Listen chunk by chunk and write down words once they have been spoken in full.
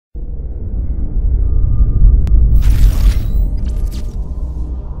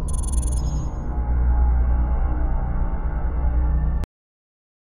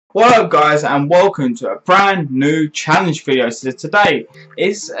What up guys, and welcome to a brand new challenge video. So today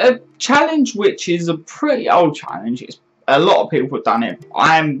is a challenge which is a pretty old challenge. It's a lot of people have done it.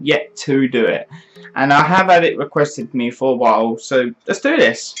 I am yet to do it, and I have had it requested me for a while, so let's do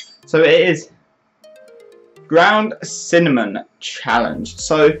this. So it is ground cinnamon challenge.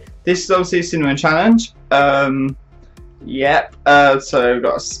 So this is obviously a cinnamon challenge. So we've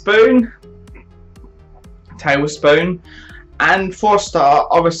got a spoon, tablespoon. And for a start,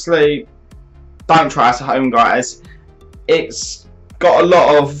 obviously, don't try this at home, guys. It's got a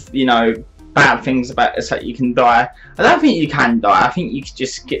lot of, bad things about it, so you can die. I don't think you can die. I think you can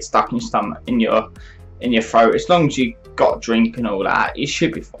just get stuck in your stomach, in your throat. As long as you got a drink and all that, you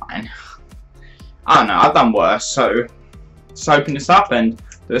should be fine. I don't know. I've done worse. So let's open this up and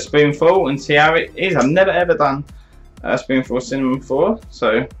do a spoonful and see how it is. I've never ever done a spoonful of cinnamon before,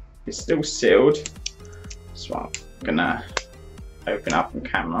 so it's still sealed. So I'm gonna open up on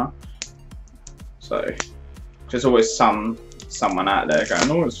camera. So there's always someone out there going,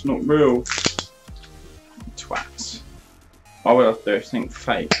 "Oh, it's not real." Twats. Why would I do something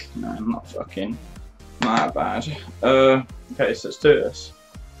fake? No, I'm not fucking not that bad. Okay, so let's do this.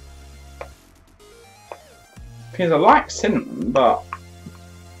 Because I like cinnamon, but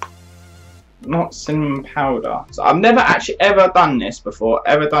not cinnamon powder. So I've never actually ever done this before,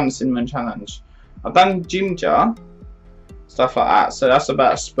 ever done the cinnamon challenge. I've done ginger, stuff like that, so that's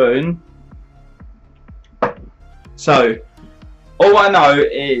about a spoon. So all I know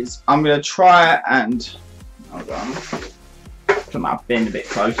is I'm going to try and hold on, put my bin a bit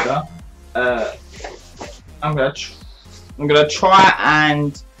closer. I'm going to try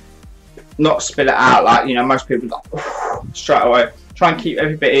and not spill it out like most people do, straight away. Try and keep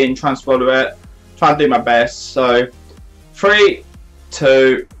every bit in, try and swallow it, try and do my best. So 3,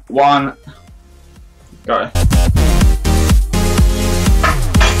 2, 1, go.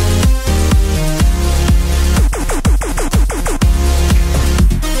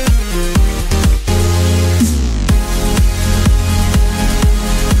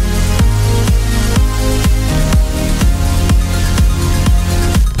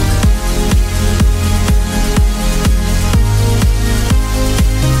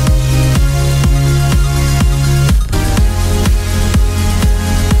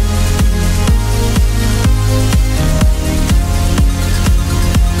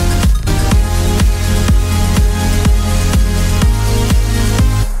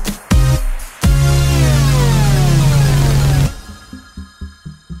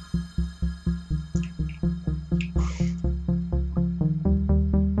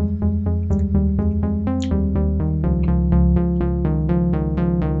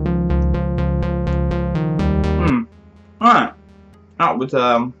 Alright, that was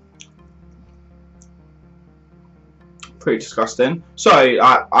pretty disgusting. Sorry,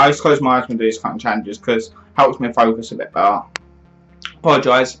 I just close my eyes when I do these kind of challenges because it helps me focus a bit better.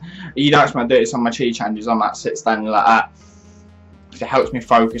 Apologise. You don't actually do this on my cheat challenges. I'm like sit standing like that. It helps me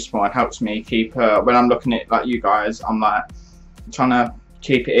focus more. It helps me keep when I'm looking at like you guys. I'm like trying to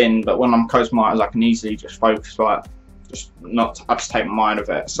keep it in, but when I'm closing my eyes, I can easily just focus, like just not take my mind off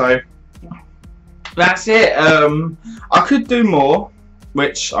it. So that's it. I could do more,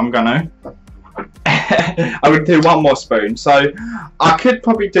 which I'm gonna. I would do one more spoon, so I could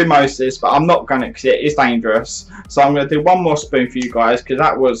probably do most of this, but I'm not gonna because it is dangerous. So I'm gonna do one more spoon for you guys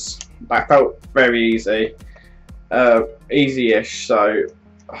because that felt very easy, easy-ish. So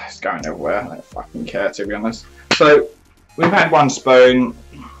it's going everywhere. I don't fucking care, to be honest. So we've had one spoon.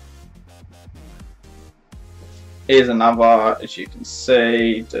 Here's another, as you can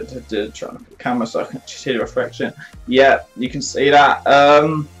see. Trying to put the camera so I can see the reflection. Yeah, you can see that.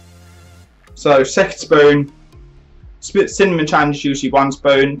 So second spoon. Cinnamon challenge is usually 1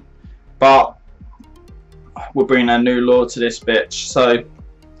 spoon, but we're bringing a new law to this bitch. So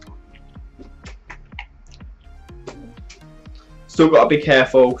still got to be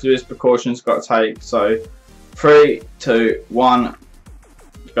careful because there's precautions got to take. So 3, 2, 1,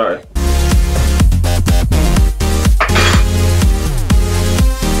 go.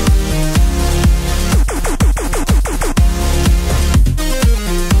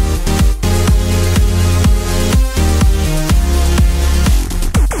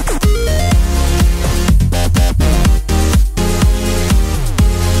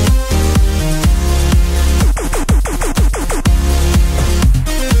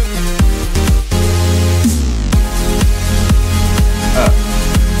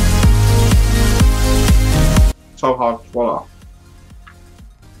 So hard to swallow.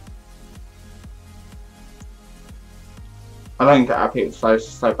 I don't get how people's face is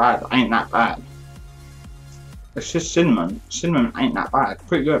so bad. It ain't that bad. It's just cinnamon. Cinnamon ain't that bad.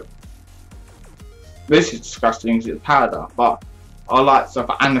 Pretty good. This is disgusting because it's powder, but I like stuff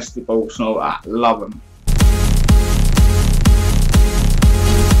like aniston balls and all that. Love them.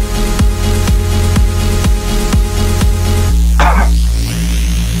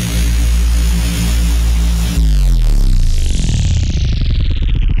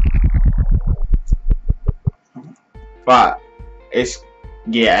 But it's,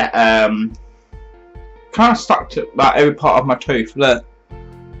 yeah, kind of stuck to like every part of my tooth. Look.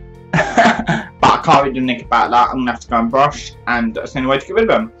 But I can't really do anything about that. I'm gonna have to go and brush, and that's the only way to get rid of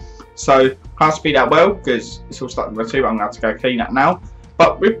them. So can't speed that well because it's all stuck to my tooth. I'm gonna have to go clean that now.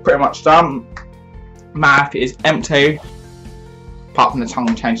 But we're pretty much done. Mouth is empty, apart from the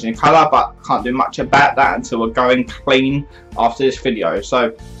tongue changing colour. But can't do much about that until we're going clean after this video.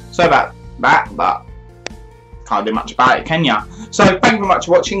 So about that, but can't do much about it, can ya? So thank you very much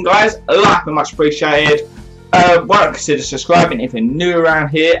for watching, guys. A like very much appreciated. Why don't consider subscribing if you're new around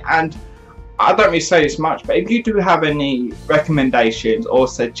here, and I don't really say this much, but if you do have any recommendations or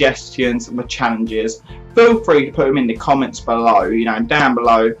suggestions for challenges, feel free to put them in the comments below, you know, down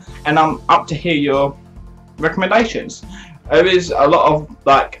below, and I'm up to hear your recommendations. There is a lot of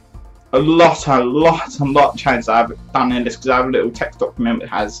a lot of challenges I've done in this because I have a little text document that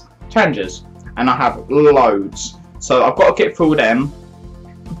has challenges, and I have loads, so I've got to get through them,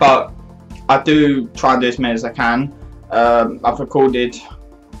 but I do try and do as many as I can. I've recorded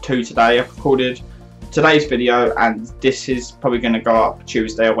 2 today. I've recorded today's video, and this is probably going to go up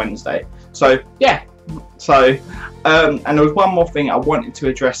Tuesday or Wednesday. So yeah. So and there was one more thing I wanted to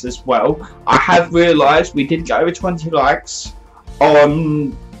address as well. I have realised we did get over 20 likes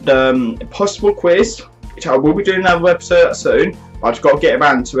on the Impossible quiz, which I will be doing another episode soon. But I've just got to get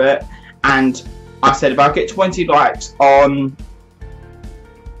around to it. And I said if I get 20 likes on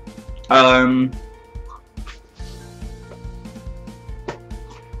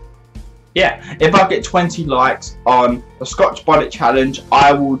yeah, if I get 20 likes on the Scotch Bonnet Challenge,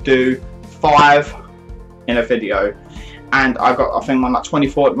 I will do 5 in a video, and I think I'm like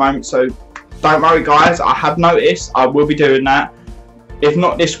 24 at the moment, so don't worry guys, I have noticed I will be doing that. If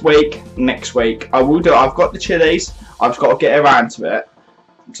not this week, next week I will do it. I've got the chilies, I've just got to get around to it,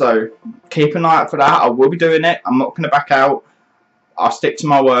 so keep an eye out for that. I will be doing it. I'm not going to back out. I'll stick to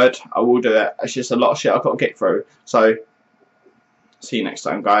my word. I will do it. It's just a lot of shit I've got to get through. So, see you next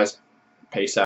time, guys. Peace out.